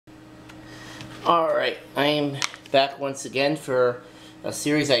Alright, I am back once again for a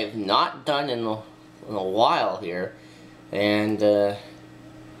series I have not done in a while here, and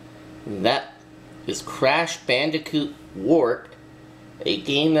that is Crash Bandicoot Warped, a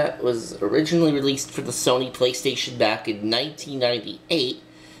game that was originally released for the Sony PlayStation back in 1998,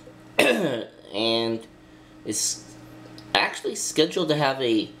 and is actually scheduled to have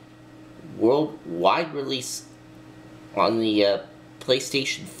a worldwide release on the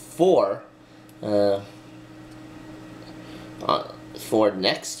PlayStation 4 for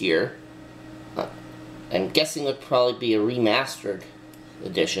next year. I'm guessing it would probably be a remastered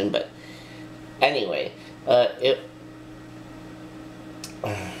edition, but anyway,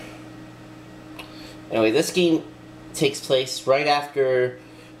 this game takes place right after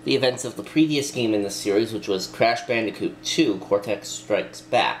the events of the previous game in the series, which was Crash Bandicoot 2: Cortex Strikes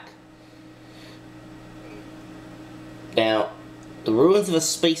Back. Now, the ruins of a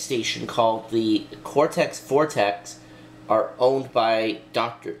space station called the Cortex Vortex are owned by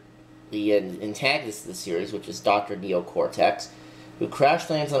the antagonist of the series, which is Dr. Neo Cortex, who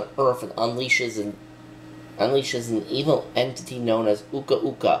crash lands on Earth and unleashes an evil entity known as Uka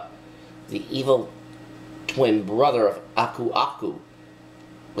Uka, the evil twin brother of Aku Aku,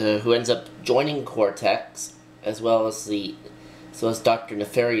 who ends up joining Cortex, as well as Dr.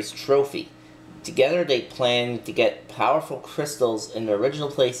 Nefarious Trophy. Together they plan to get powerful crystals in their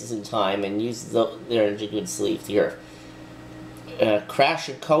original places in time and use their ingenuity to leave the Earth. Crash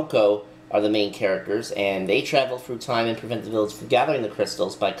and Coco are the main characters, and they travel through time and prevent the village from gathering the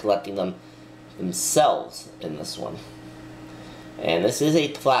crystals by collecting them themselves in this one. And this is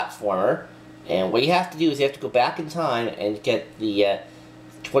a platformer, and what you have to do is you have to go back in time and get the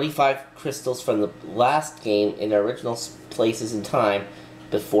 25 crystals from the last game in their original places in time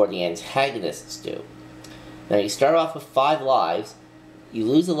before the antagonists do. Now, you start off with 5 lives. You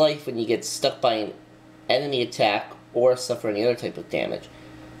lose a life when you get stuck by an enemy attack or suffer any other type of damage.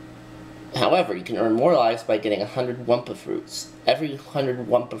 However, you can earn more lives by getting 100 Wumpa Fruits. Every 100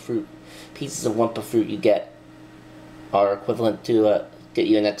 pieces of Wumpa Fruit you get are equivalent to get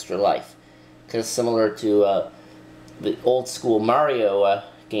you an extra life. Because similar to the old school Mario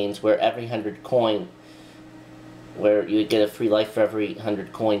games, where every 100 coin, where you would get a free life for every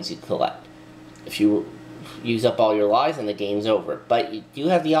 100 coins you collect. If you use up all your lives, then the game's over. But you do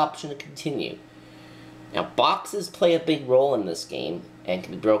have the option to continue. Now, boxes play a big role in this game and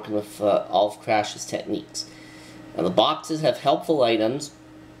can be broken with all of Crash's techniques. Now, the boxes have helpful items,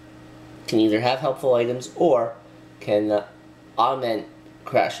 can either have helpful items or can augment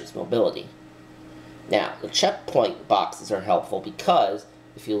Crash's mobility. Now, the checkpoint boxes are helpful because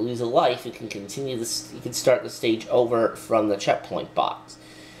if you lose a life, you can start the stage over from the checkpoint box.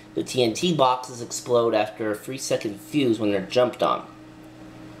 The TNT boxes explode after a 3-second fuse when they're jumped on.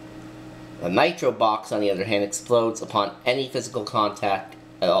 The Nitro box, on the other hand, explodes upon any physical contact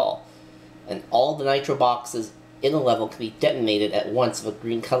at all. And all the Nitro boxes in a level can be detonated at once if a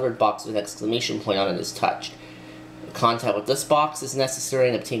green-colored box with an exclamation point on it is touched. Contact with this box is necessary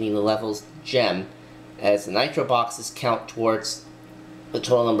in obtaining the level's gem, as the Nitro boxes count towards the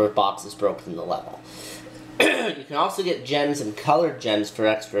total number of boxes broken in the level. You can also get gems and colored gems for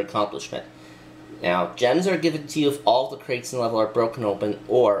extra accomplishment. Now, gems are given to you if all the crates in the level are broken open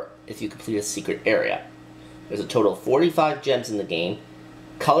or if you complete a secret area. There's a total of 45 gems in the game.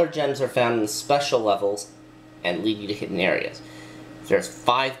 Colored gems are found in special levels and lead you to hidden areas. There's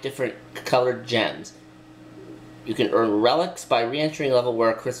 5 different colored gems. You can earn relics by re-entering a level where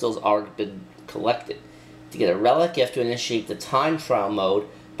a crystal's already been collected. To get a relic, you have to initiate the time trial mode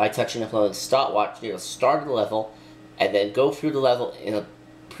by touching the flowing stopwatch near the start of the level, and then go through the level in a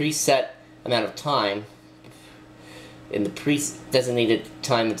preset amount of time, in the pre-designated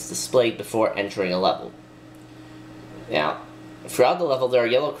time that's displayed before entering a level. Now, throughout the level, there are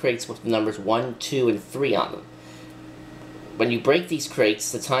yellow crates with the numbers 1, 2, and 3 on them. When you break these crates,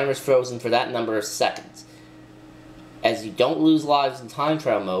 the timer is frozen for that number of seconds. As you don't lose lives in time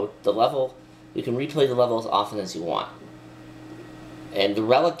trial mode, you can replay the level as often as you want. And the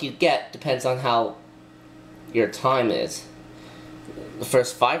relic you get depends on how your time is. The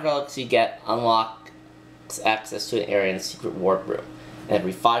first 5 relics you get unlocks access to an area in the secret warp room. And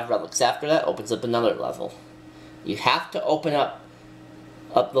every 5 relics after that opens up another level. You have to open up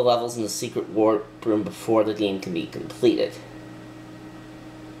the levels in the secret warp room before the game can be completed.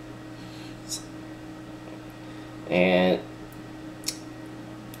 And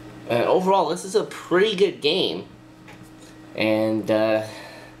overall, this is a pretty good game, and I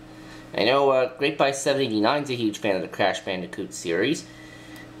know GreatBuy789 is a huge fan of the Crash Bandicoot series,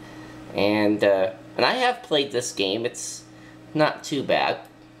 and I have played this game. It's not too bad.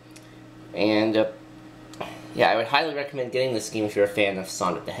 And yeah, I would highly recommend getting this game if you're a fan of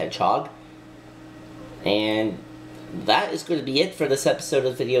Sonic the Hedgehog. And that is going to be it for this episode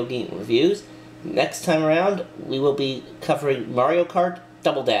of Video Game Reviews. Next time around, we will be covering Mario Kart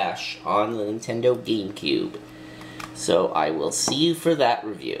Double Dash on the Nintendo GameCube. So I will see you for that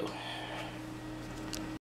review.